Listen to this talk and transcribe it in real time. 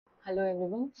Hello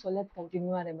everyone. So let's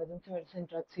continue our emergency medicine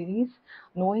drug series.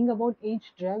 Knowing about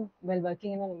each drug while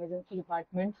working in an emergency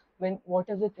department, what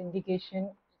is its indication,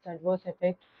 its adverse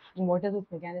effect, and what is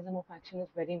its mechanism of action is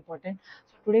very important.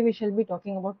 So today we shall be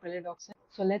talking about pralidoxime.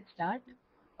 So let's start.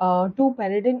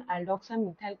 2-pyridine aldoxime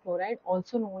methyl chloride,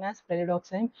 also known as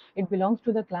pralidoxime. It belongs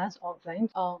to the class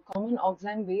oximes. Common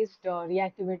oxime-based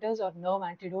reactivators or nerve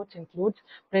antidotes include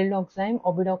pralidoxime,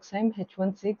 obidoxime,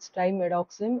 H16,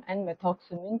 trimedoxime, and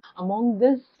methoxamine. Among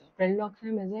this,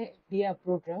 pralidoxime is a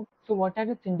FDA-approved drug. So, what are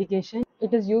its indications?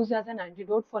 It is used as an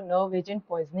antidote for nerve agent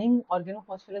poisoning,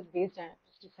 organophosphorus-based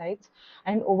pesticides,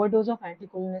 and overdose of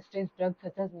anticholinesterase drugs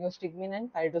such as neostigmine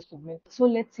and pyridostigmine. So,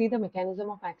 let's see the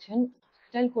mechanism of action.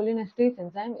 Acetylcholinesterase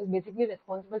enzyme is basically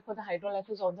responsible for the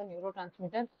hydrolysis of the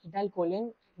neurotransmitter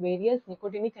acetylcholine, various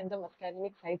nicotinic and the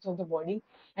muscarinic sites of the body,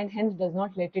 and hence does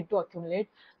not let it to accumulate.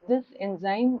 This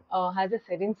enzyme has a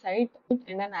serine site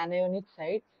and an anionic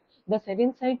site. The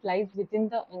serine site lies within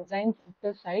the enzyme's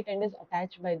active site and is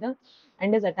attacked by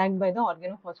the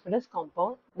organophosphorus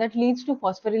compound that leads to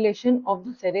phosphorylation of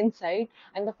the serine site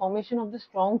and the formation of the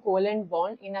strong covalent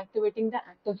bond inactivating the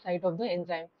active site of the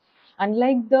enzyme.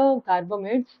 Unlike the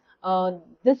carbamates,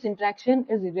 this interaction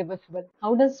is irreversible.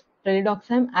 How does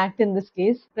pralidoxime act in this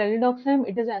case? Pralidoxime,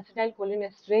 it is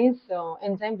acetylcholinesterase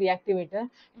enzyme reactivator.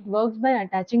 It works by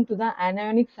attaching to the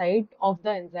anionic site of the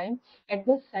enzyme. At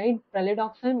this site,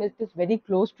 pralidoxime is very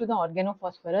close to the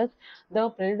organophosphorus.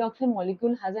 The pralidoxime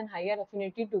molecule has a higher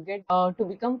affinity to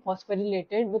become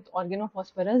phosphorylated with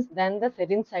organophosphorus than the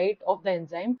serine site of the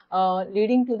enzyme,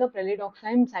 leading to the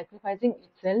pralidoxime sacrificing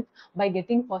itself by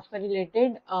getting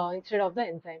phosphorylated instead of the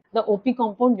enzyme. The OP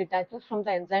compound detaches from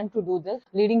the enzyme to do this,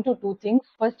 leading to two things.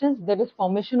 First is there is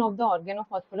formation of the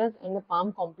organophosphorus in the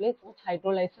palm complex, which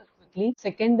hydrolyzes quickly.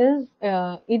 Second is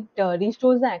it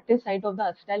restores the active site of the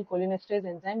acetylcholinesterase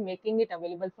enzyme, making it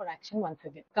available for action once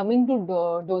again. Coming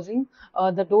to dosing,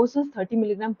 the dose is 30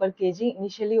 milligram per kg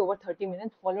initially over 30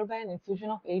 minutes, followed by an infusion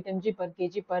of 8 mg per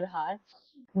kg per hour.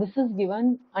 This is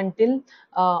given until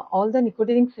all the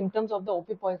nicotinic symptoms of the OP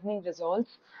poisoning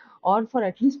resolves, or for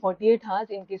at least 48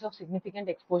 hours in case of significant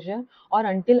exposure, or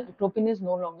until atropine is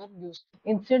no longer used.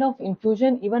 Instead of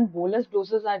infusion, even bolus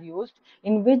doses are used,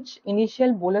 in which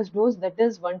initial bolus dose, that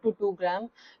is 1 to 2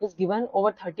 gram, is given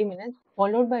over 30 minutes,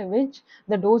 followed by which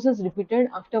the dose is repeated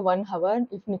after 1 hour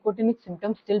if nicotinic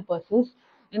symptoms still persist,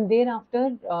 and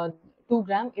thereafter 2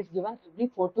 gram is given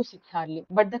every 4 to 6 hourly.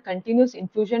 But the continuous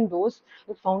infusion dose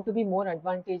is found to be more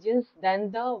advantageous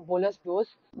than the bolus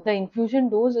dose. The infusion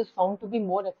dose is found to be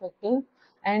more effective,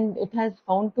 and it has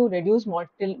found to reduce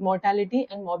mortality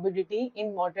and morbidity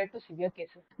in moderate to severe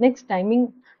cases. Next,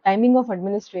 timing of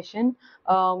administration.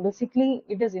 Basically,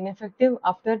 it is ineffective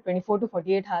after 24 to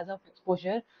 48 hours of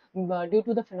exposure due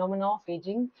to the phenomena of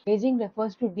aging. Aging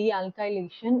refers to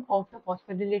dealkylation of the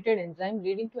phosphorylated enzyme,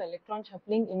 leading to electron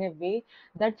shuffling in a way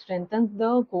that strengthens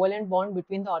the covalent bond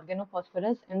between the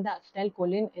organophosphorus and the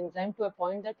acetylcholine enzyme to a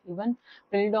point that even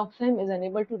pralidoxime is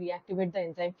unable to reactivate the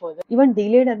enzyme further. Even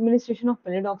delayed administration of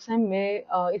pralidoxime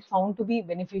is found to be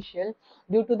beneficial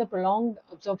due to the prolonged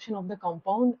absorption of the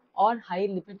compound or high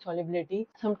lipid solubility.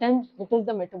 Sometimes it is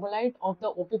the metabolite of the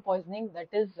OP poisoning that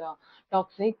is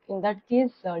toxic. In that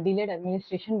case, delayed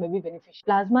administration may be beneficial.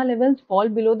 Plasma levels fall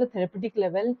below the therapeutic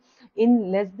level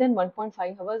in less than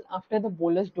 1.5 hours after the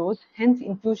bolus dose. Hence,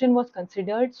 infusion was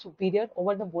considered superior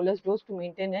over the bolus dose to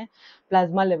maintain a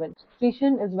plasma level.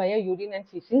 Excretion is via urine and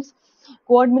feces.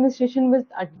 Co-administration with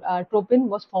atropine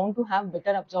was found to have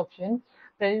better absorption.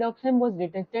 Pralidoxime was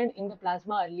detected in the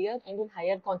plasma earlier and in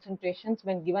higher concentrations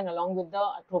when given along with the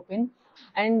atropine.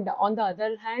 And on the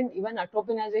other hand, even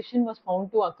atropinization was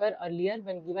found to occur earlier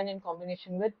when given in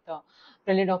combination with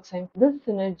pralidoxime. This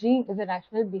synergy is a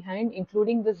rationale behind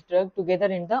including this drug together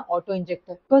in the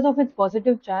auto-injector. Because of its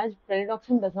positive charge,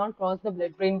 pralidoxime does not cross the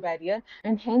blood-brain barrier,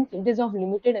 and hence it is of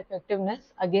limited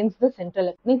effectiveness against the central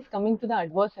effect. Next, coming to the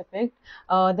adverse effect,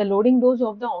 the loading dose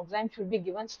of the oxime should be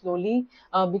given slowly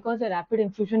because a rapid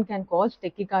infusion can cause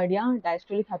tachycardia,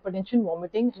 diastolic hypertension,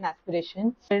 vomiting, and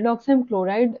aspiration. Pralidoxime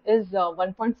chloride is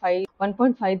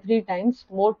 1.53 times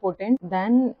more potent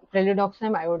than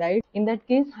pralidoxime iodide. In that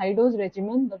case, high dose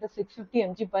regimen, that is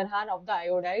 650 mg per hour of the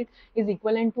iodide, is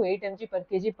equivalent to 8 mg per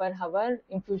kg per hour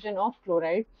infusion of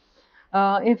chloride.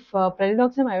 If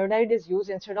pralidoxime iodide is used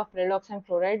instead of pralidoxime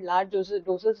chloride, large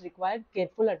doses require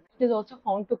careful adjustment. It is also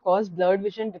found to cause blurred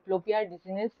vision, diplopia,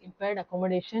 dizziness, impaired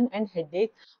accommodation, and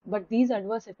headache. But these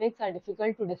adverse effects are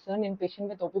difficult to discern in patients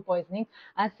with OP poisoning,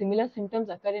 as similar symptoms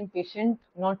occur in patients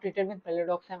not treated with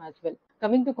pralidoxime as well.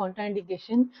 Coming to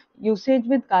contraindication, usage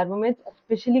with carbamates,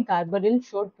 especially carbaryl,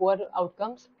 showed poor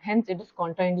outcomes. Hence, it is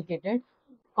contraindicated.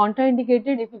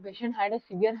 contraindicated if a patient had a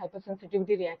severe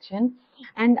hypersensitivity reaction,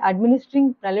 and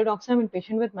administering pralidoxime in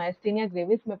patient with myasthenia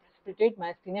gravis may precipitate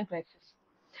myasthenia crisis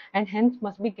and hence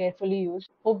must be carefully used.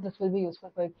 Hope this will be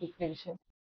useful for your quick revision.